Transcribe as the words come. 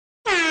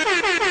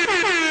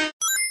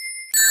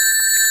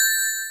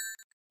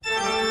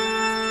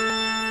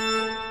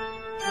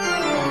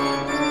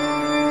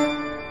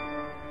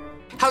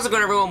How's it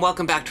going, everyone?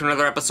 Welcome back to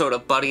another episode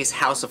of Buddy's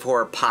House of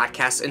Horror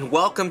podcast, and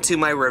welcome to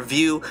my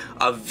review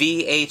of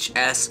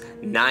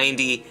VHS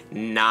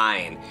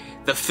 99.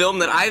 The film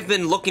that I've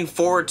been looking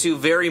forward to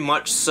very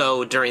much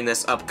so during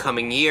this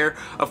upcoming year.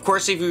 Of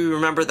course, if you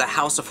remember the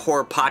House of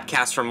Horror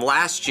podcast from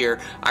last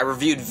year, I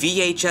reviewed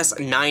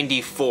VHS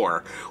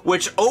 94,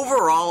 which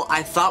overall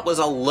I thought was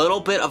a little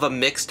bit of a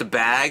mixed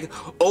bag.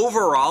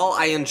 Overall,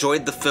 I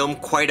enjoyed the film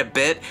quite a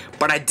bit,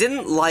 but I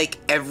didn't like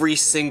every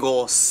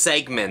single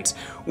segment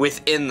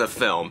within the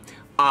film.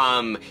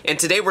 And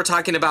today we're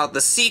talking about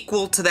the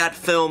sequel to that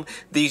film,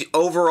 the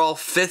overall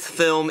 5th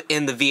film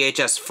in the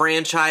VHS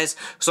franchise.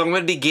 So I'm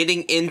going to be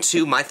getting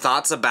into my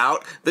thoughts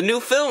about the new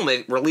film.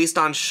 It released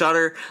on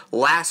Shudder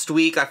last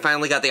week. I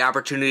finally got the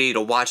opportunity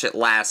to watch it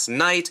last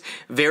night.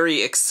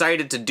 Very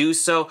excited to do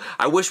so.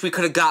 I wish we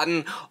could have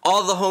gotten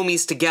all the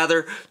homies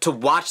together to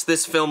watch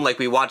this film like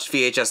we watched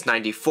VHS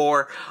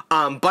 94.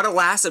 But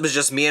alas, it was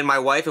just me and my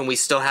wife, and we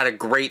still had a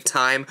great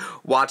time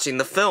watching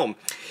the film.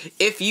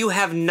 If you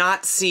have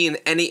not seen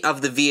any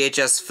of the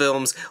VHS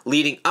films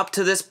leading up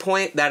to this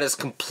point, that is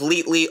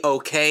completely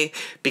okay,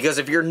 because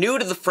if you're new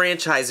to the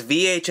franchise,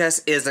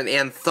 VHS is an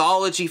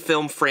anthology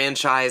film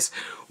franchise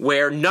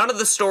where none of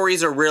the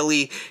stories are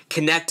really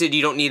connected.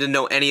 You don't need to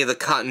know any of the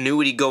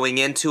continuity going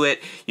into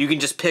it. You can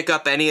just pick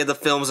up any of the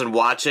films and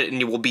watch it, and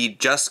you will be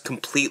just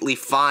completely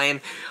fine.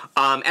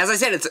 As I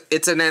said,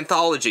 it's an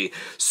anthology,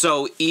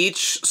 so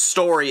each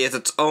story is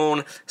its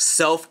own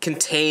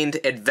self-contained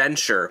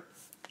adventure.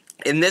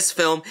 In this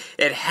film,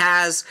 it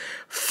has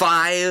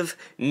 5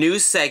 new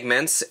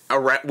segments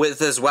with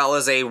as well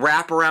as a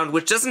wraparound,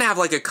 which doesn't have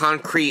like a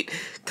concrete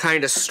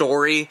kind of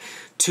story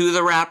to the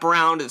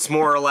wraparound. It's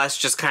more or less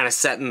just kind of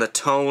setting the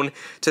tone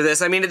to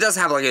this. I mean, it does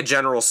have like a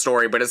general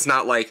story, but it's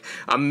not like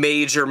a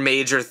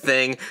major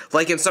thing.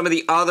 Like in some of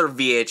the other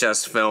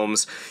VHS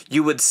films,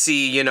 you would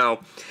see, you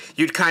know,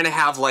 you'd kind of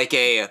have like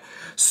a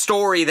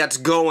story that's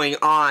going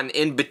on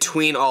in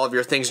between all of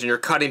your things, and you're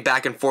cutting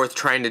back and forth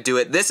trying to do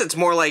it. This, it's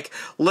more like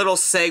little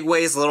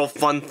segues, little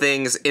fun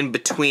things in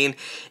between,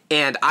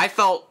 and I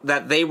felt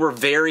that they were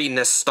very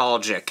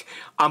nostalgic.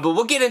 But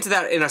we'll get into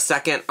that in a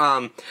second.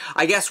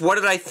 I guess, what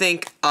did I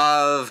think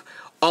of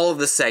all of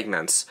the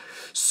segments?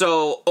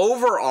 So,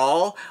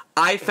 overall,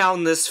 I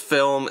found this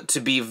film to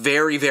be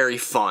very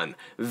fun,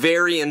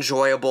 very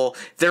enjoyable.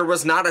 There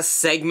was not a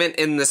segment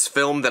in this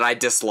film that I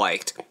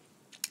disliked.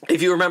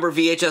 If you remember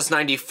VHS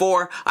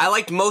 94, I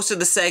liked most of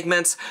the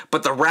segments,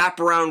 but the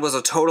wraparound was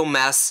a total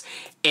mess,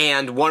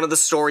 and one of the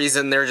stories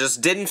in there just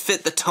didn't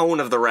fit the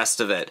tone of the rest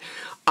of it.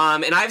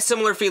 And I have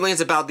similar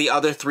feelings about the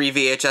other 3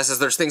 VHSs.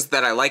 There's things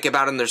that I like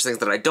about them, there's things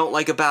that I don't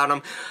like about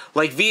them.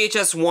 Like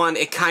VHS 1,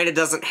 it kind of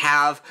doesn't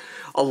have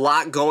a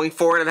lot going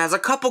for it. It has a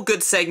couple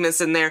good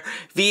segments in there.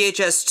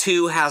 VHS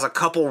 2 has a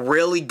couple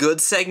really good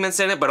segments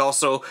in it, but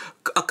also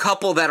a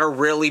couple that are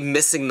really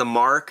missing the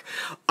mark.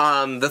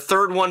 The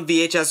third one,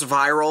 VHS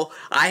Viral,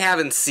 I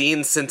haven't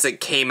seen since it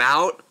came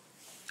out,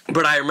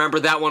 but I remember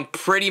that one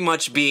pretty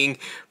much being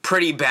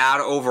pretty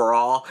bad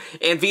overall.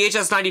 And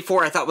VHS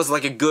 94 I thought was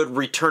like a good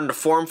return to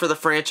form for the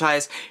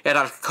franchise. It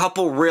had a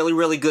couple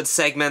really good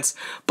segments,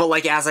 but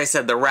like as I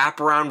said, the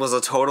wraparound was a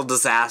total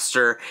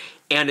disaster.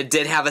 And it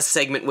did have a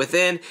segment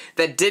within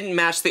that didn't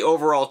match the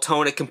overall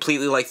tone. It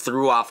completely like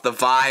threw off the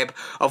vibe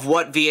of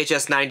what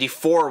VHS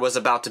 94 was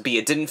about to be.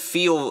 It didn't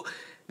feel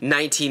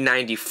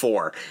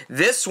 1994.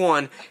 This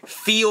one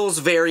feels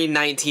very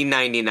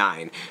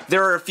 1999.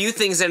 There are a few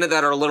things in it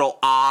that are a little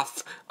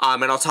off,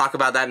 and I'll talk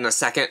about that in a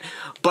second.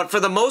 But for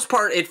the most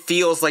part, it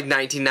feels like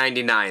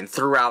 1999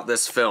 throughout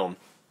this film.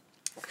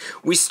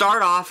 We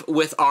start off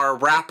with our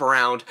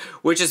wraparound,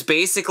 which is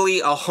basically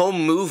a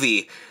home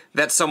movie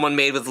that someone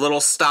made with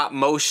little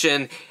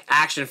stop-motion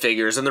action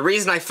figures. And the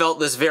reason I felt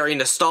this very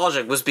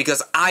nostalgic was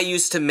because I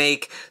used to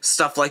make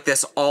stuff like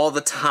this all the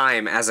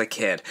time as a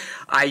kid.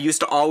 I used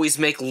to always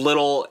make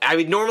little... I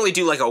would normally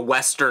do like a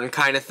Western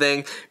kind of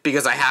thing,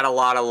 because I had a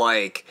lot of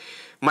like...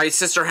 My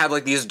sister had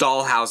like these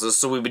doll houses,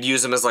 so we would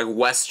use them as like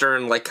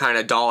Western like kind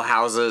of doll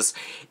houses,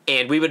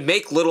 and we would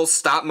make little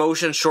stop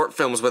motion short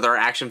films with our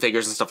action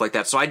figures and stuff like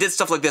that. So I did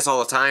stuff like this all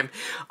the time.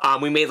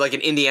 We made like an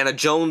Indiana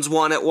Jones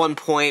one at one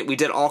point. We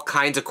did all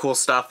kinds of cool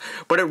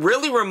stuff, but it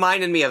really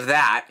reminded me of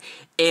that.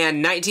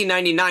 And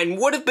 1999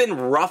 would have been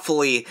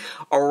roughly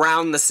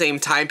around the same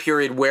time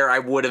period where I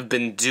would have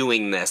been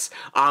doing this.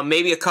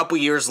 Maybe a couple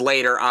years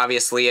later,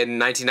 obviously. In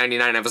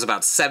 1999, I was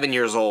about 7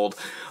 years old.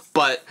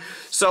 But,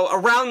 so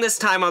around this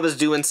time I was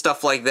doing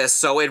stuff like this,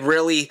 so it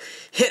really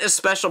hit a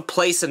special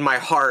place in my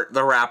heart, the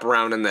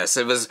wraparound in this.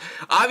 It was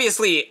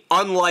obviously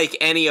unlike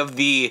any of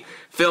the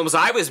films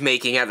I was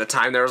making at the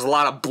time. There was a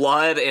lot of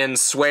blood and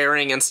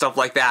swearing and stuff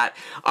like that,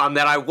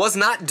 that I was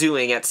not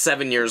doing at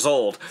 7 years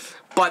old.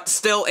 But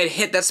still, it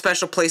hit that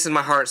special place in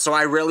my heart, so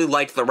I really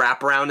liked the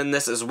wraparound in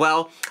this as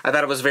well. I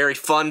thought it was very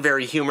fun,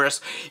 very humorous.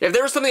 If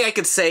there was something I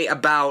could say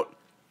about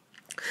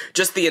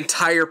just the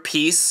entire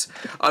piece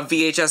of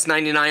VHS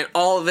 99,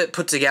 all of it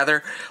put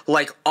together,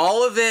 like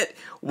all of it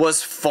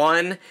was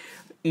fun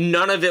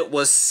none of it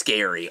was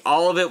scary.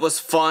 All of it was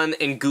fun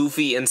and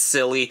goofy and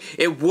silly.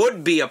 It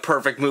would be a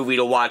perfect movie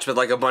to watch with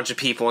like a bunch of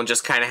people and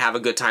just kind of have a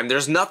good time.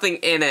 There's nothing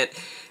in it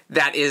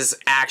that is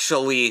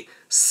actually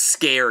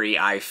scary,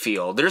 I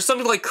feel. There's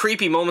some like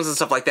creepy moments and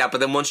stuff like that, but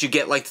then once you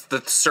get like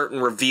the certain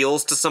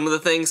reveals to some of the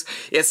things,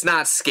 it's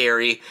not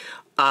scary.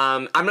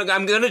 I'm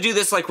going to do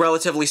this like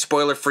relatively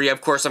spoiler free.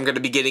 Of course, I'm going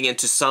to be getting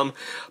into some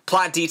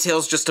plot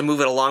details just to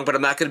move it along, but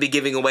I'm not going to be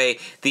giving away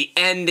the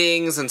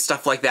endings and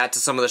stuff like that to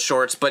some of the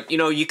shorts. But, you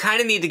know, you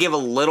kind of need to give a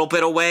little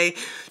bit away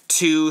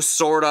to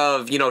sort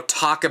of, you know,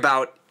 talk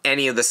about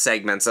any of the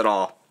segments at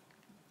all.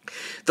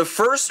 The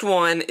first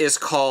one is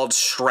called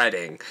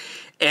Shredding.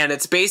 And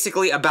it's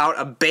basically about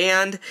a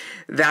band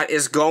that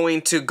is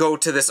going to go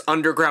to this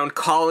underground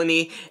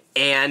colony,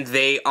 and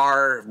they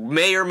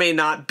may or may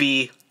not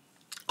be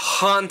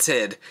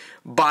haunted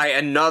by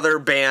another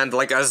band,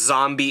 like a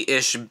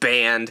zombie-ish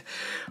band,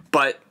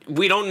 but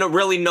we don't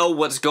really know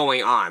what's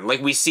going on.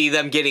 Like, we see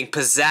them getting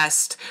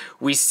possessed,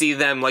 we see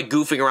them, like,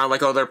 goofing around,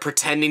 like, oh, they're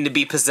pretending to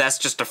be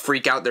possessed just to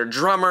freak out their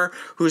drummer,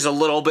 who's a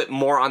little bit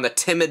more on the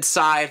timid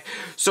side.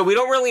 So we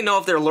don't really know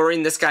if they're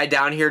luring this guy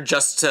down here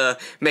just to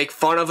make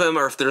fun of him,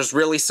 or if there's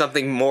really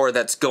something more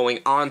that's going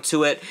on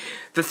to it.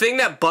 The thing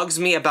that bugs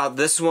me about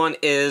this one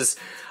is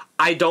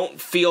I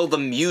don't feel the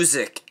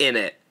music in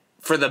it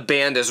for the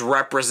band is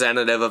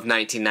representative of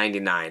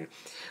 1999.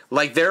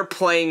 Like, they're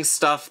playing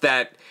stuff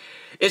that...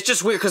 It's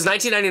just weird, because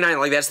 1999,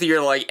 like, that's the year,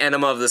 like,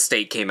 Enema of the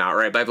State came out,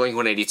 right, by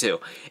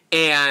Blink-182.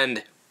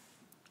 And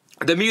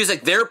the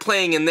music they're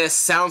playing in this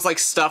sounds like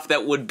stuff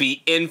that would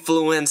be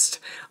influenced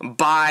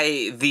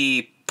by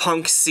the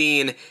punk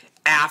scene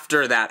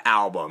after that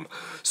album.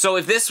 So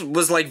if this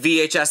was like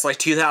VHS like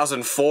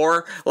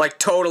 2004, like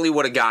totally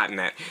would have gotten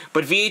it.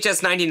 But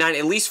VHS 99,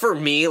 at least for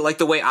me, like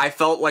the way I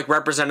felt like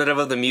representative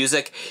of the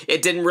music,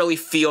 it didn't really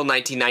feel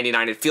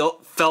 1999. It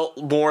felt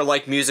more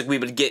like music we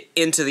would get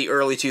into the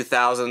early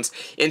 2000s,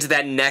 into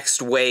that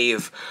next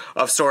wave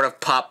of sort of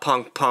pop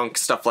punk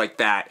stuff like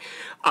that.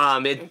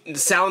 It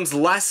sounds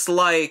less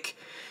like,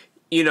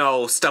 you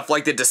know, stuff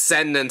like The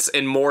Descendants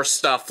and more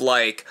stuff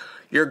like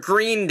your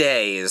Green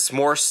Days,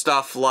 more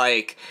stuff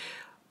like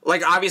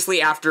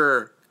obviously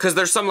after, because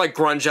there's some like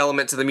grunge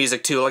element to the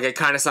music too, like it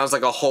kind of sounds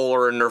like a Hole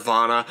or a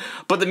Nirvana,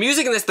 but the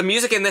music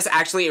in this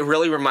actually, it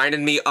really reminded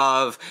me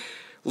of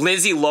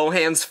Lindsay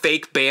Lohan's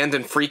fake band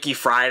in Freaky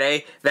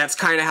Friday. That's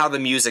kind of how the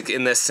music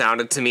in this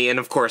sounded to me, and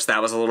of course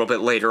that was a little bit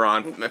later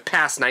on,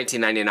 past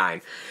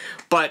 1999.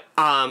 But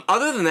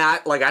other than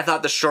that, like, I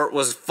thought the short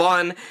was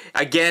fun.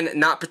 Again,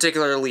 not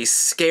particularly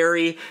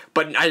scary,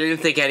 but I didn't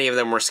think any of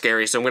them were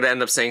scary, so I'm going to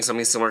end up saying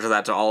something similar to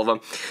that to all of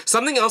them.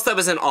 Something else that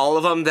was in all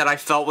of them that I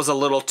felt was a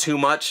little too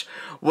much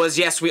was,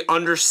 yes, we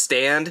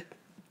understand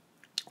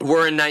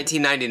we're in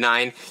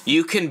 1999.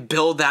 You can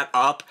build that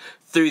up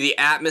through the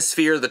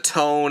atmosphere, the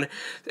tone,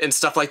 and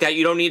stuff like that.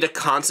 You don't need to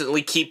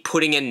constantly keep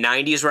putting in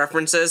 90s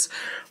references.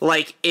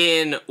 Like,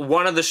 in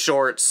one of the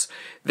shorts,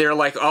 they're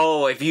like,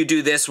 oh, if you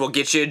do this, we'll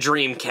get you a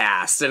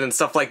Dreamcast, and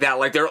stuff like that.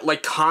 Like, they're,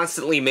 like,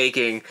 constantly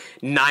making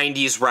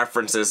 90s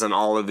references in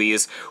all of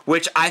these,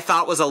 which I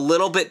thought was a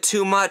little bit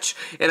too much.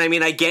 And, I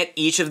mean, I get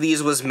each of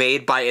these was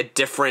made by a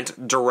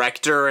different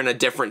director and a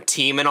different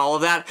team and all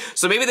of that,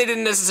 so maybe they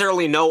didn't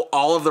necessarily know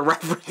all of the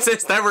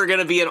references that were going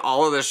to be in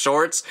all of the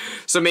shorts,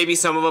 so maybe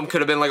some of them could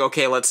have been like,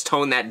 okay, let's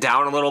tone that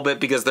down a little bit,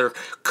 because they're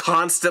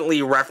constantly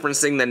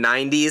referencing the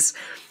 90s.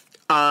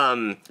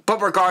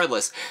 But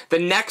regardless, the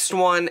next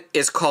one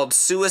is called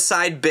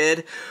Suicide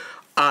Bid,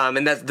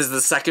 and this is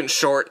the second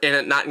short in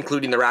it, not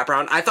including the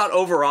wraparound. I thought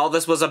overall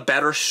this was a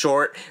better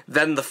short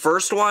than the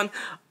first one,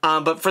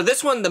 but for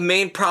this one, the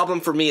main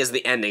problem for me is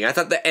the ending. I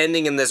thought the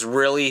ending in this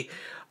really,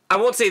 I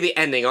won't say the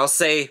ending, I'll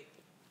say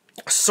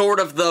sort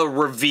of the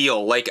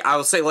reveal, like,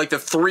 I'll say like the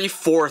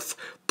 3/4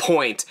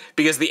 point,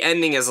 because the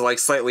ending is like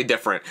slightly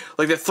different.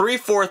 Like the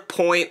 3/4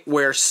 point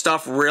where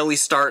stuff really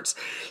starts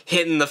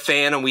hitting the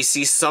fan and we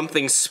see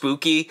something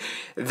spooky,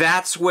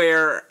 that's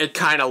where it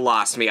kind of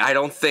lost me. I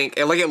don't think,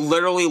 like, it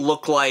literally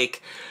looked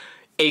like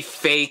a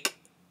fake,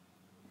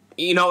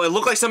 you know, it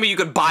looked like something you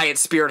could buy at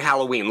Spirit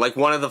Halloween, like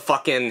one of the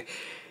fucking,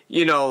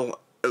 you know,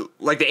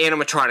 like the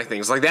animatronic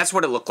things. Like, that's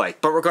what it looked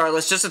like. But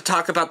regardless, just to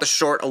talk about the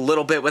short a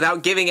little bit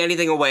without giving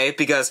anything away,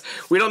 because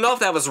we don't know if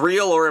that was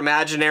real or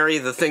imaginary,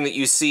 the thing that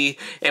you see,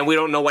 and we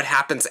don't know what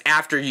happens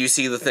after you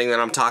see the thing that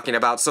I'm talking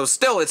about. So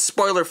still, it's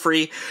spoiler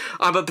free.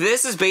 But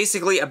this is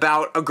basically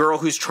about a girl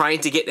who's trying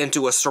to get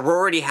into a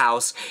sorority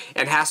house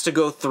and has to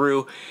go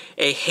through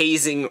a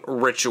hazing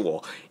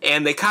ritual.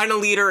 And they kind of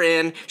lead her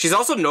in. She's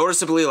also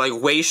noticeably like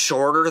way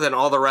shorter than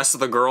all the rest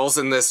of the girls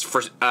in this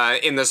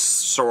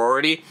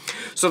sorority.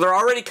 So they're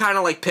already kind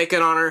of like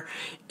picking on her,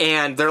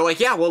 and they're like,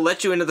 yeah, we'll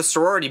let you into the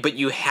sorority, but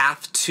you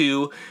have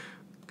to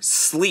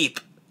sleep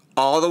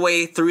all the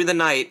way through the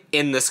night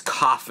in this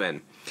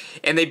coffin.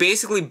 And they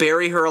basically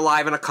bury her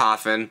alive in a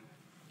coffin,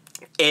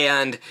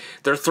 and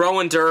they're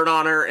throwing dirt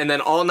on her, and then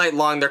all night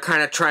long they're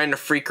kind of trying to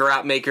freak her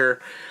out, make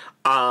her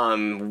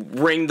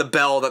ring the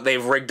bell that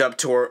they've rigged up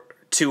to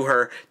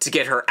her to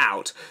get her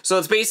out. So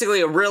it's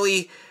basically a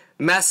really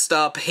messed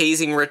up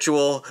hazing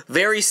ritual,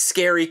 very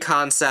scary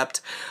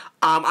concept.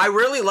 I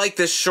really like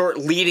this short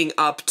leading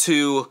up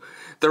to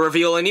the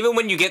reveal, and even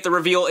when you get the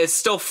reveal, it's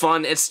still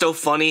fun, it's still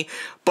funny,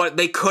 but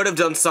they could have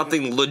done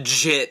something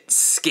legit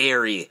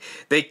scary.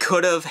 They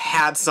could have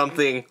had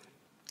something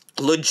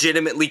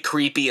legitimately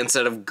creepy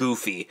instead of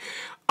goofy.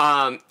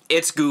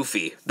 It's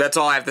goofy. That's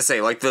all I have to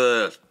say. Like,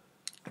 the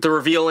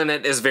reveal in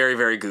it is very,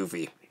 very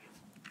goofy.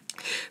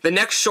 The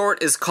next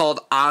short is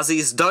called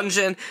Ozzy's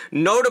Dungeon,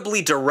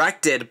 notably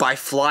directed by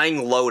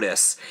Flying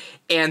Lotus.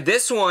 And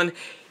this one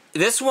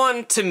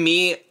to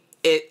me,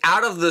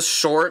 out of the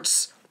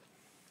shorts,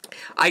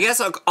 I guess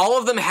like, all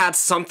of them had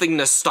something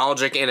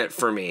nostalgic in it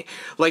for me.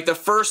 Like the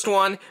first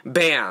one,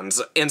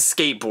 bands and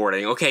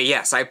skateboarding. Okay,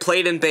 yes, I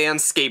played in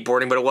bands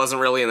skateboarding, but it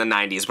wasn't really in the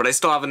 90s, but I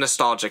still have a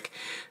nostalgic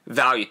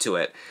value to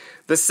it.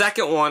 The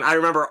second one, I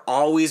remember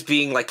always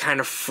being like kind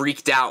of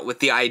freaked out with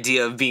the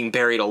idea of being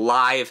buried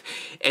alive,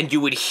 and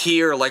you would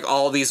hear like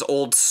all these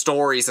old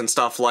stories and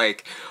stuff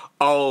like,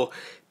 oh,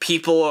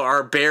 people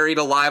are buried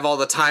alive all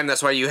the time,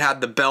 that's why you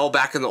had the bell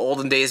back in the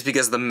olden days,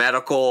 because the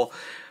medical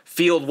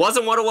field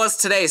wasn't what it was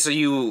today, so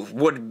you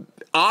would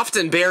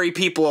often bury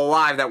people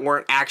alive that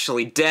weren't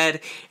actually dead,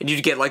 and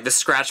you'd get like the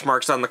scratch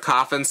marks on the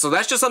coffin. So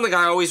that's just something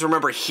I always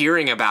remember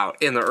hearing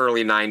about in the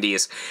early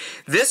 90s.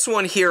 This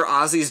one here,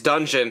 Ozzy's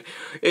Dungeon,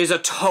 is a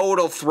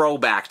total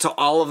throwback to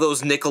all of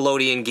those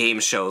Nickelodeon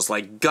game shows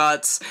like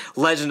Guts,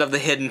 Legend of the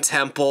Hidden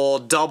Temple,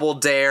 Double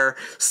Dare,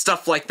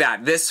 stuff like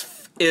that.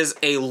 This is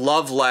a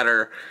love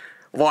letter,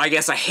 well, I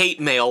guess a hate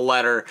mail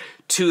letter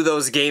to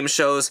those game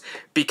shows,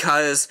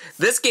 because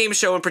this game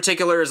show in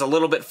particular is a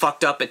little bit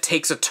fucked up. It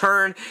takes a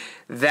turn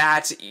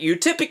that you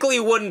typically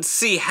wouldn't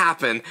see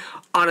happen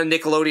on a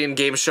Nickelodeon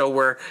game show,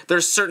 where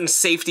there's certain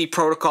safety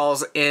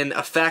protocols in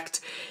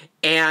effect,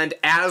 and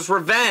as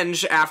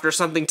revenge after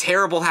something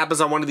terrible happens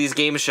on one of these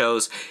game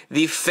shows,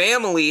 the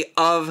family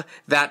of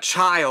that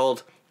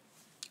child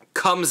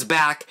comes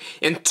back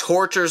and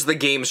tortures the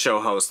game show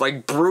host,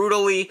 like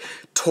brutally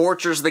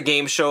tortures the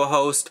game show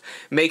host,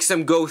 makes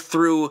him go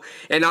through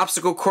an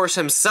obstacle course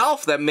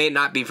himself that may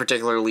not be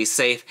particularly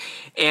safe,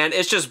 and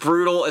it's just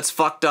brutal, it's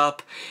fucked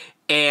up,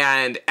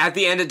 and at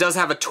the end it does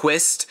have a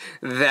twist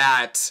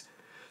that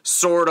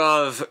sort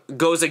of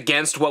goes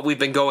against what we've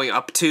been going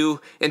up to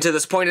into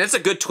this point, and it's a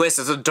good twist,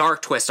 it's a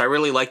dark twist, I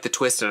really like the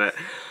twist in it.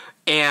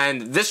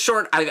 And this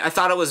short, I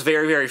thought it was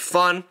very, very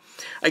fun.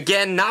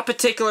 Again, not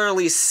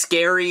particularly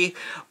scary,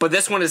 but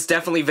this one is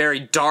definitely very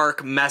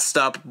dark, messed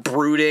up,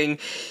 brooding.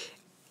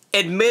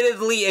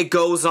 Admittedly, it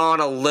goes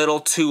on a little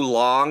too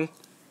long.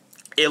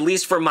 At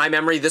least from my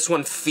memory, this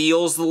one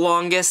feels the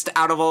longest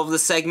out of all of the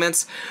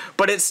segments,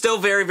 but it's still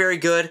very, very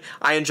good.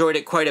 I enjoyed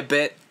it quite a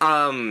bit.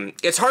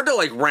 It's hard to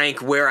like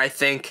rank where I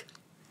think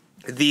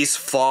these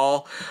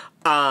fall,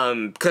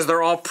 because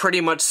they're all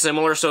pretty much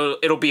similar, so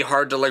it'll be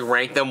hard to like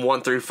rank them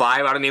 1 through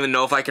 5. I don't even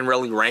know if I can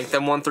really rank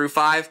them 1 through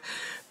 5,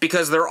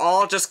 because they're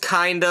all just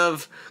kind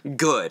of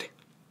good.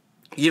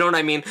 You know what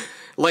I mean?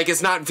 Like,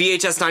 it's not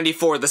VHS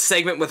 94. The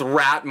segment with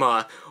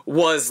Ratma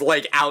was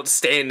like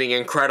outstanding,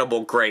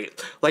 incredible,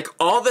 great. Like,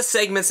 all the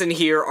segments in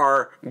here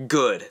are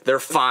good. They're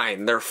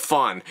fine. They're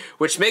fun,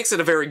 which makes it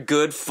a very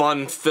good,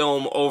 fun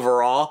film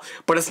overall,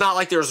 but it's not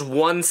like there's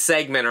one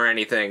segment or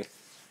anything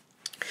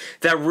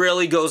that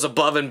really goes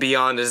above and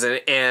beyond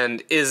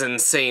and is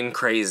insane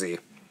crazy.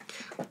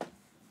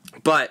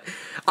 But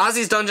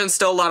Ozzy's Dungeon's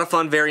still a lot of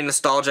fun, very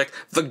nostalgic.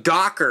 The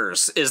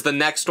Gawkers is the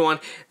next one.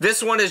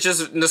 This one is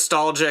just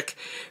nostalgic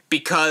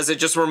because it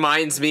just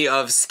reminds me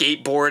of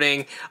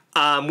skateboarding.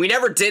 We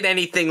never did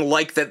anything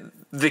like that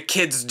the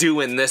kids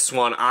do in this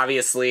one,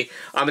 obviously.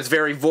 It's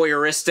very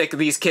voyeuristic.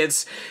 These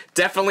kids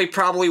definitely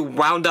probably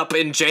wound up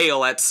in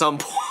jail at some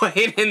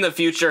point in the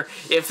future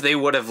if they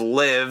would have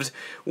lived.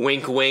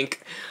 Wink,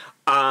 wink.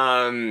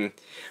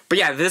 But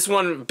yeah, this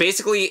one,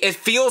 basically, it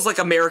feels like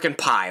American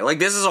Pie. Like,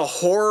 this is a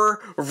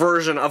horror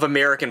version of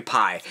American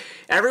Pie.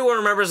 Everyone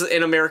remembers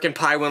in American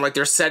Pie when, like,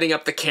 they're setting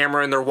up the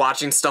camera and they're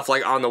watching stuff,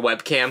 like, on the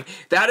webcam.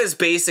 That is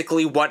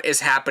basically what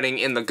is happening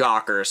in the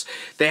Gawkers.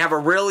 They have a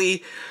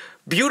really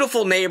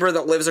beautiful neighbor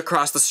that lives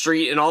across the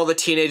street, and all the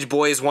teenage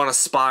boys want to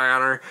spy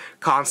on her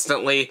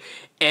constantly,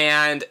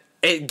 and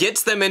it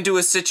gets them into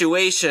a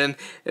situation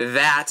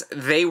that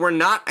they were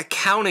not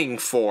accounting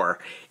for.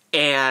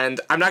 And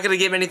I'm not going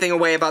to give anything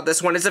away about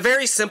this one. It's a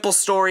very simple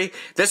story.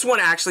 This one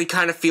actually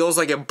kind of feels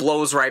like it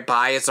blows right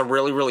by. It's a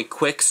really, really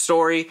quick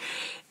story.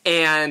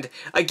 And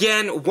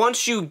again,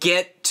 once you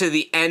get to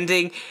the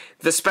ending,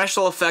 the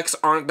special effects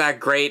aren't that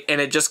great, and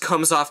it just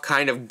comes off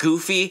kind of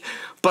goofy.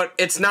 But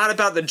it's not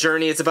about the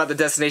journey, it's about the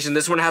destination.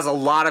 This one has a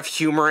lot of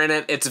humor in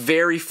it. It's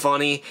very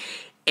funny,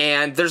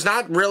 and there's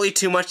not really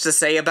too much to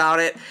say about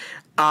it.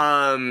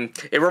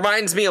 It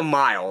reminds me of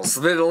Miles.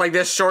 Like,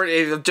 this short,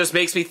 it just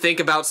makes me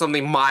think about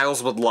something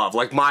Miles would love.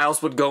 Like,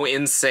 Miles would go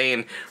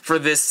insane for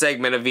this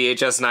segment of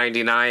VHS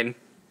 99.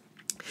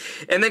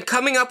 And then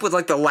coming up with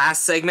like the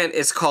last segment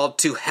is called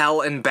To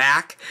Hell and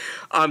Back,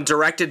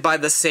 directed by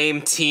the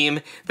same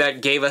team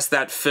that gave us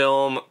that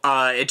film.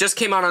 It just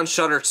came out on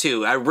Shudder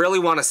too. I really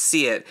want to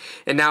see it,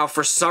 and now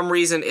for some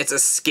reason it's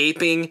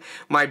escaping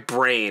my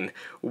brain.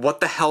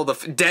 What the hell,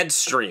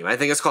 Deadstream. I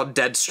think it's called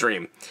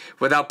Deadstream,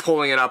 without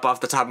pulling it up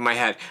off the top of my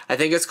head. I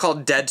think it's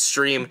called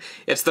Deadstream.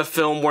 It's the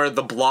film where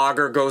the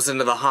blogger goes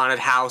into the haunted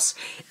house,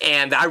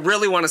 and I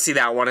really want to see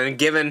that one. And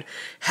given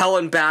Hell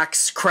and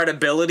Back's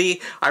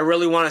credibility, I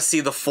really want to see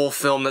the full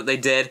film that they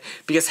did,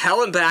 because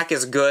Hell and Back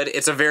is good.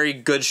 It's a very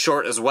good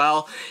short as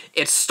well.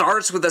 It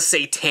starts with a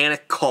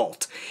satanic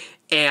cult,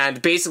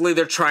 and basically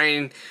they're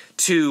trying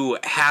to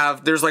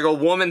have, there's like a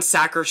woman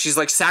she's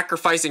like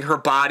sacrificing her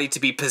body to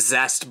be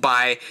possessed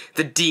by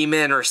the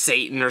demon or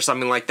Satan or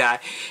something like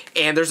that,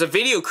 and there's a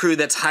video crew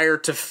that's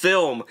hired to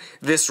film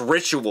this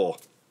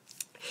ritual,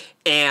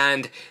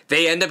 and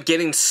they end up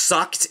getting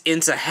sucked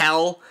into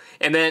hell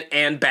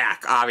and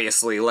back,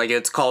 obviously, like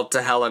it's called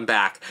To Hell and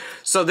Back.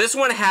 So this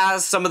one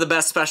has some of the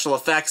best special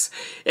effects.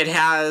 It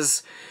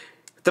has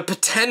the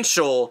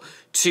potential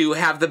to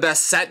have the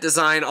best set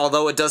design,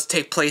 although it does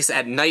take place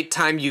at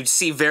nighttime. You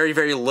see very,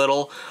 very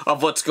little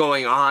of what's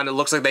going on. It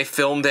looks like they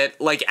filmed it,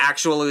 like,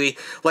 actually,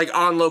 like,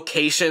 on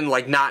location,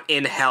 like, not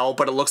in hell,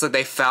 but it looks like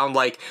they found,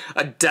 like,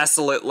 a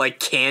desolate, like,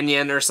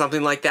 canyon or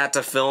something like that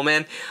to film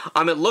in.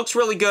 It looks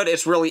really good.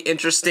 It's really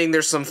interesting.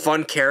 There's some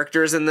fun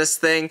characters in this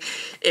thing.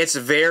 It's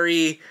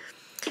very...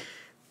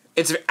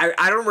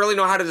 I don't really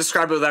know how to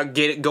describe it without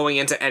going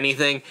into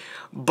anything,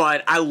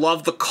 but I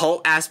love the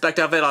cult aspect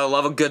of it. I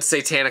love a good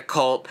satanic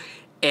cult,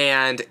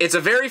 and it's a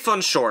very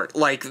fun short.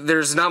 Like,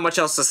 there's not much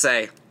else to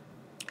say.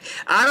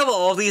 Out of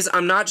all of these,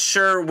 I'm not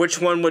sure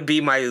which one would be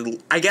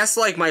I guess,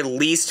 like, my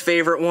least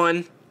favorite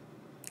one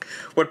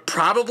would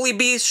probably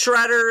be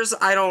Shudder's.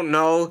 I don't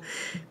know.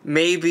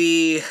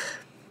 Maybe...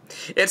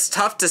 It's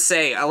tough to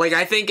say. Like,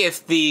 I think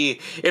if the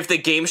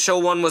game show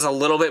one was a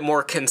little bit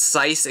more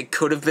concise, it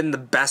could have been the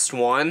best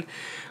one.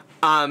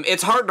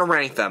 It's hard to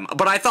rank them,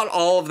 but I thought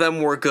all of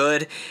them were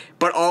good,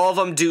 but all of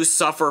them do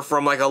suffer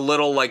from, like, a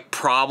little, like,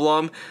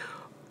 problem,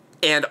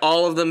 and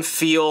all of them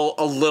feel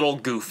a little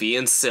goofy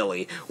and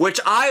silly, which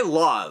I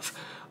love,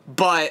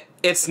 but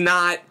it's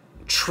not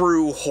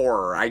true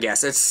horror, I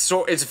guess.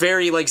 It's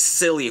very, like,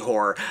 silly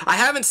horror. I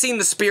haven't seen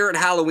the Spirit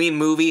Halloween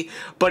movie,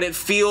 but it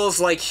feels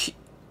like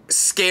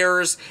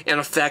scares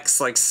and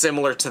effects like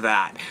similar to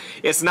that.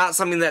 It's not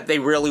something that they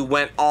really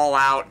went all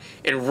out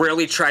and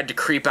really tried to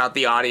creep out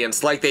the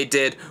audience like they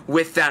did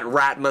with that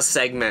Ratma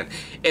segment.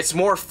 It's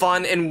more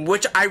fun, and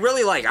which I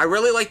really like. I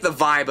really like the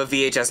vibe of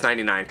VHS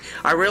 99.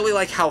 I really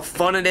like how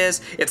fun it is.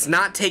 It's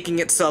not taking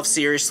itself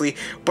seriously,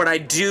 but I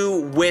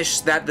do wish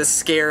that the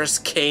scares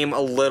came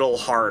a little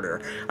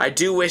harder. I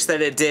do wish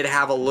that it did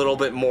have a little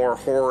bit more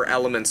horror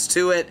elements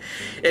to it.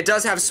 It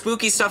does have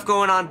spooky stuff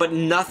going on, but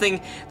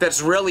nothing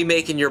that's really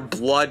making your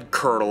blood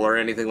curdle or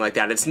anything like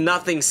that. It's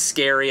nothing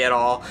scary at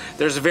all.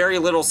 There's very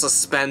little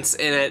suspense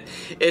in it.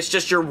 It's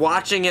just you're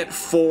watching it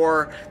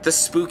for the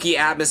spooky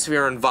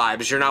atmosphere and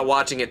vibes. You're not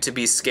watching it to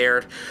be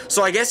scared.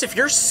 So I guess if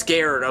you're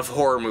scared of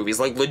horror movies,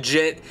 like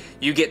legit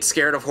you get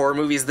scared of horror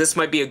movies, this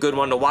might be a good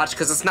one to watch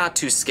because it's not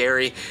too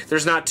scary.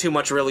 There's not too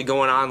much really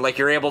going on. Like,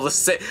 you're able to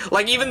sit,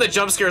 like, even the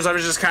jump scares, I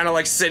was just kind of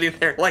like sitting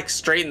there like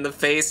straight in the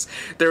face.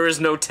 There was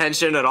no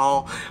tension at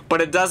all,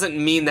 but it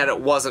doesn't mean that it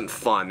wasn't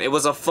fun. It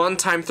was a fun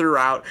time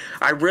throughout.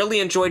 I really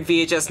enjoyed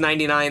VHS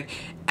 99.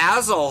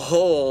 As a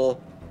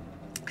whole,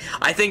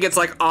 I think it's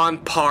like on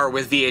par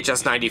with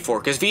VHS 94,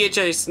 because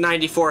VHS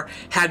 94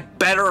 had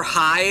better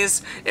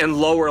highs and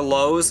lower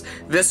lows.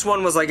 This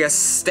one was like a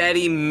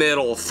steady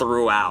middle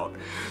throughout.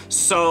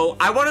 So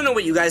I want to know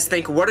what you guys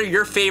think. What are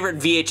your favorite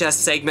VHS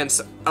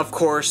segments, of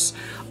course,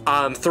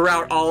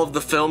 throughout all of the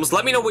films?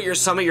 Let me know what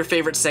some of your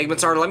favorite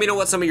segments are. Let me know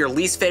what some of your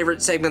least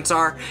favorite segments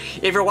are.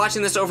 If you're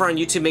watching this over on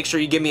YouTube, make sure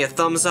you give me a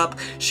thumbs up.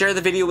 Share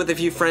the video with a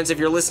few friends. If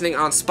you're listening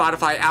on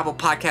Spotify, Apple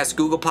Podcasts,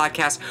 Google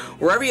Podcasts,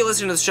 wherever you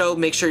listen to the show,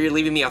 make sure you're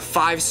leaving me a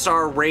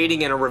 5-star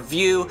rating and a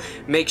review.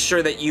 Make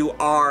sure that you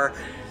are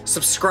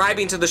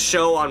subscribing to the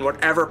show on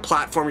whatever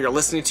platform you're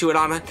listening to it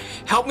on.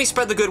 Help me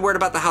spread the good word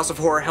about the House of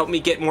Horror. Help me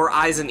get more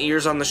eyes and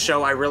ears on the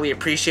show. I really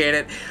appreciate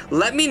it.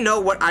 Let me know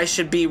what I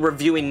should be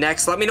reviewing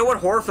next. Let me know what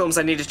horror films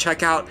I need to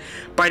check out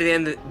by the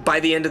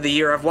end of the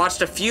year. I've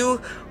watched a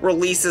few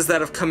releases that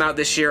have come out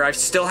this year. I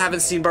still haven't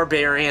seen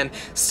Barbarian,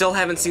 still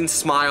haven't seen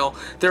Smile.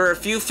 There are a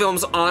few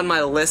films on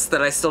my list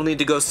that I still need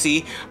to go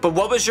see. But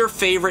what was your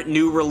favorite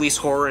new release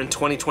horror in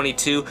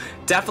 2022?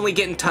 Definitely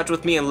get in touch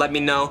with me and let me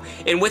know.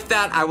 And with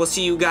that, I will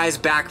see you guys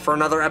back for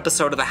another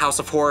episode of the House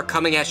of Horror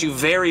coming at you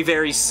very,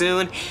 very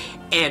soon.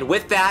 And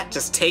with that,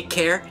 just take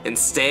care and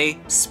stay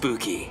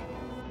spooky.